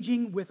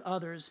engaging with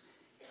others,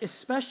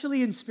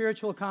 especially in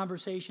spiritual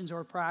conversations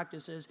or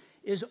practices,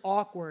 is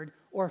awkward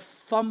or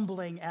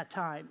fumbling at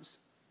times.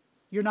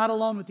 You're not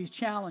alone with these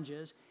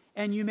challenges,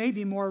 and you may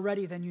be more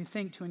ready than you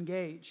think to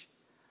engage.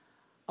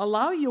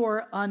 Allow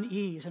your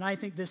unease, and I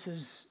think this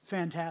is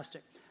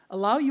fantastic,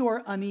 allow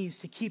your unease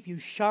to keep you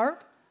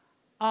sharp,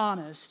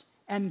 honest,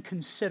 and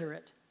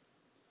considerate.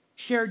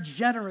 Share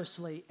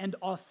generously and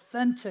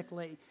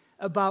authentically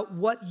about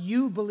what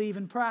you believe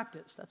in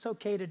practice. That's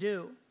okay to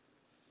do.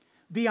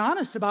 Be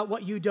honest about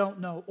what you don't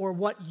know or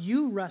what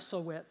you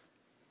wrestle with.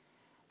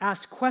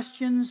 Ask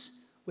questions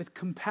with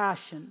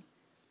compassion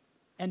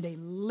and a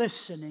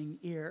listening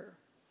ear.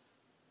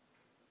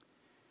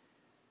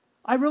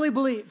 I really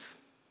believe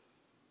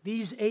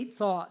these 8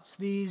 thoughts,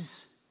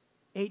 these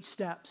 8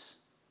 steps,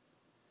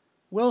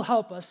 will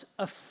help us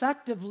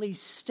effectively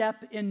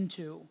step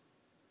into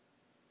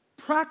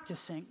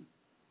practicing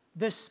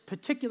this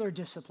particular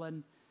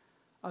discipline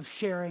of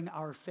sharing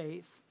our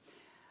faith.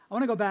 I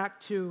want to go back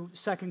to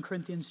 2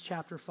 Corinthians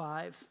chapter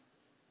 5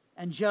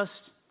 and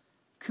just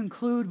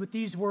conclude with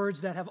these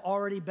words that have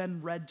already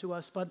been read to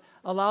us, but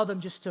allow them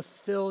just to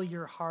fill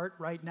your heart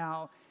right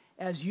now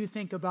as you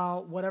think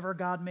about whatever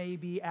God may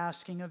be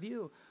asking of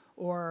you,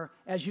 or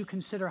as you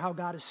consider how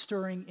God is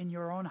stirring in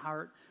your own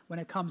heart when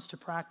it comes to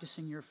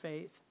practicing your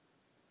faith.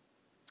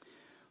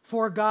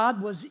 For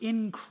God was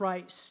in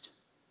Christ,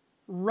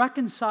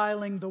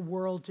 reconciling the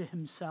world to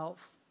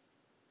himself,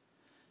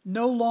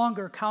 no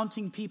longer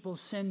counting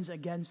people's sins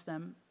against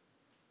them.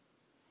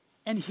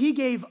 And he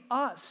gave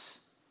us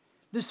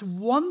this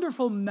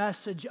wonderful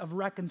message of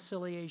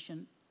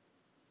reconciliation.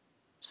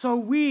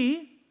 So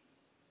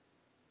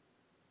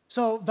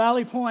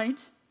Valley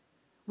Point,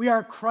 we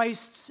are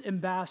Christ's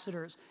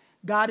ambassadors.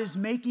 God is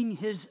making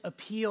his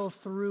appeal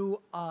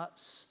through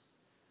us.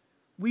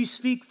 We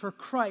speak for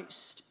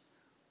Christ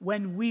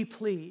when we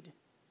plead,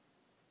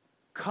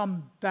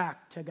 come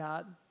back to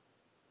God.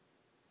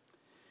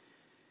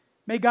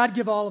 May God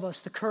give all of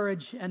us the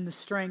courage and the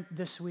strength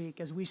this week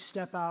as we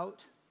step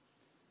out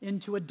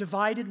into a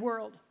divided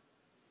world,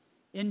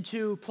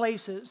 into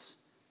places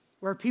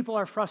where people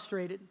are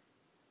frustrated,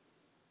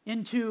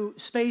 into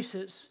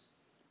spaces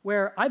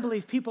where I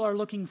believe people are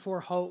looking for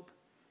hope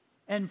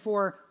and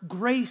for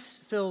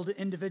grace-filled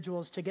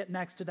individuals to get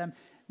next to them.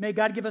 May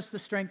God give us the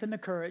strength and the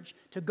courage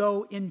to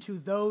go into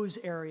those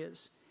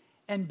areas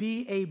and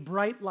be a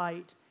bright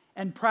light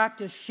and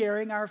practice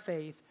sharing our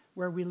faith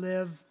where we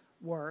live,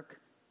 work,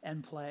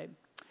 and play.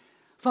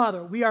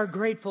 Father, we are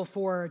grateful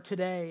for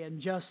today and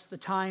just the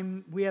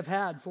time we have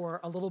had for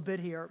a little bit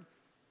here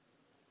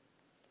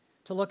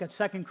to look at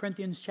 2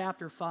 Corinthians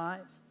chapter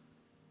 5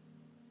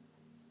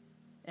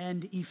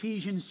 and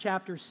Ephesians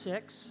chapter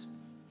 6,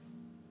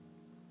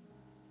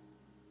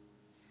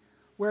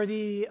 where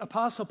the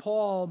Apostle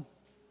Paul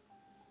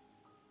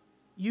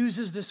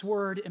uses this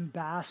word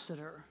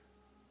ambassador.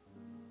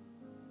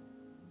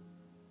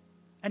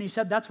 And he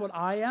said, that's what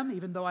I am,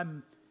 even though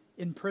I'm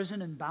in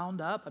prison and bound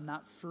up. I'm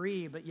not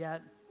free, but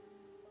yet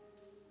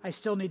I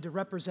still need to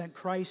represent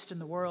Christ in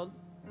the world.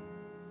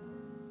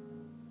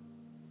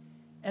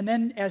 And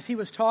then as he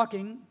was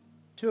talking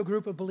to a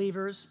group of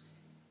believers,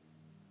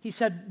 he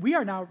said, we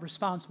are now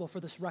responsible for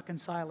this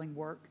reconciling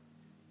work.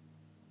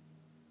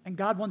 And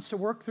God wants to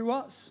work through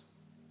us.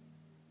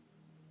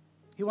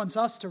 He wants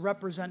us to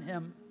represent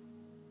him.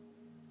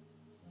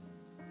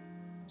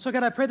 So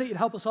God, I pray that you'd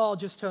help us all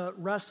just to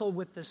wrestle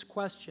with this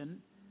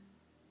question.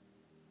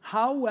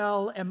 How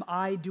well am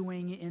I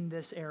doing in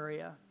this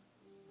area?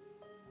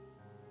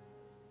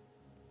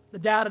 The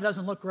data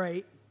doesn't look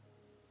great,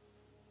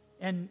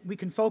 and we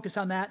can focus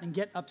on that and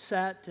get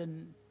upset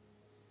and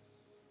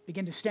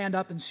begin to stand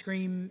up and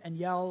scream and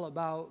yell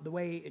about the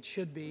way it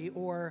should be,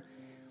 or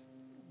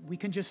we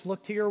can just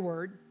look to your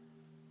word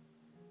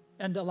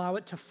and allow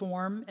it to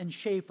form and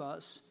shape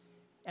us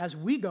as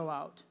we go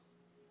out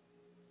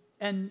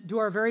and do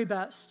our very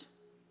best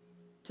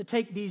to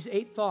take these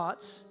 8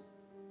 thoughts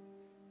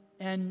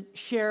and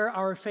share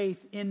our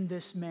faith in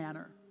this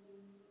manner.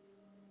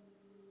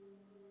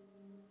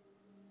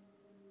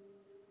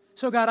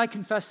 So God, I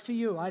confess to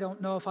you, I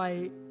don't know if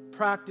I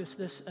practice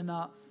this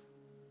enough,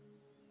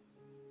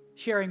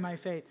 sharing my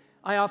faith.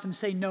 I often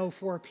say no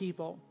for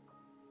people.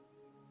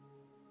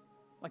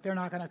 Like they're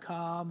not going to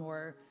come,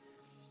 or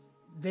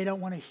they don't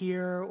want to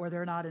hear, or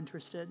they're not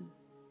interested.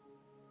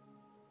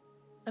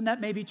 And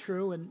that may be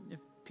true, and if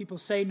people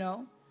say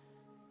no,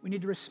 we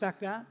need to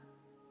respect that.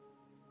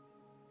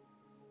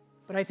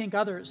 But I think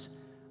others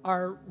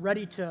are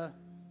ready to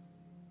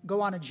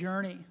go on a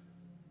journey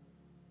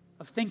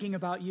of thinking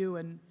about you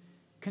and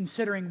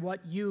considering what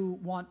you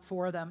want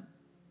for them.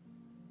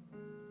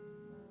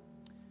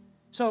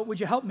 So would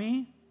you help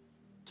me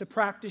to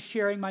practice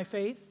sharing my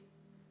faith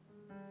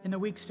in the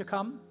weeks to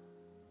come?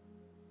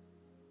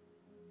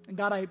 And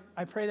God,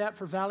 I pray that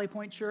for Valley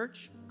Point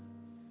Church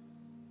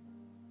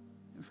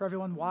and for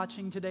everyone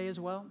watching today as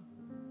well,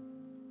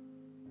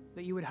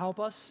 that you would help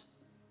us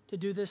to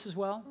do this as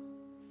well,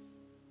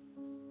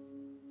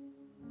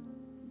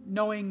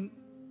 knowing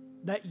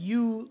that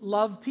you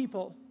love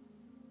people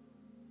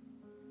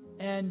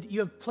and you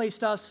have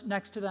placed us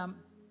next to them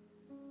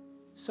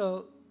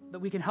so that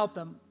we can help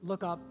them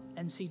look up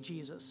and see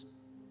Jesus.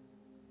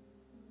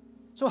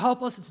 So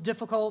help us. It's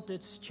difficult.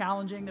 It's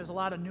challenging. There's a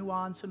lot of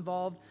nuance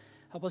involved.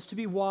 Help us to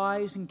be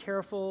wise and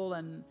careful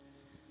and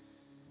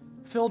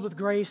filled with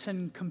grace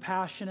and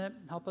compassionate.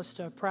 Help us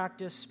to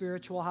practice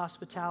spiritual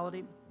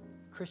hospitality,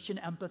 Christian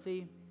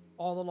empathy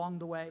all along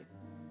the way,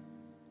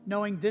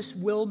 knowing this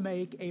will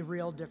make a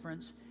real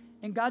difference.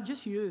 And God,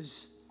 just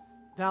use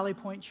Valley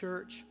Point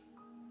Church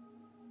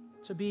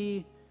to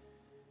be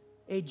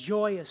a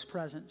joyous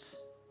presence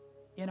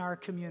in our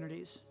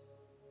communities.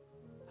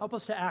 Help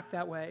us to act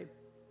that way,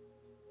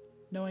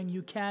 knowing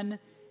you can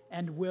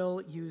and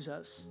will use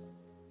us.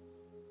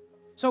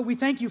 So we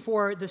thank you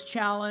for this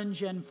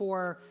challenge and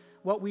for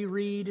what we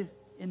read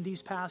in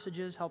these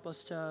passages. Help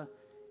us to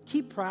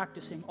keep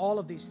practicing all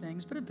of these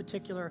things, but in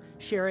particular,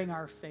 sharing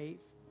our faith.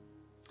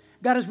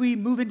 God, as we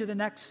move into the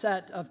next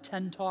set of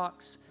 10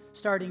 talks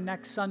starting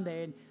next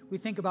Sunday, and we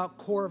think about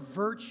core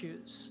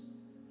virtues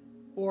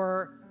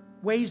or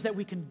ways that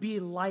we can be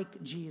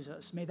like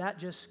Jesus, may that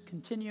just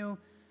continue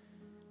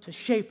to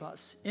shape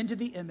us into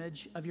the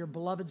image of your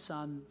beloved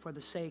Son for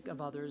the sake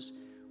of others.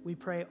 We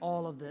pray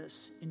all of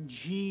this in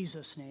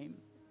Jesus' name.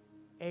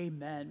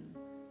 Amen.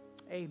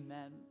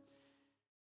 Amen.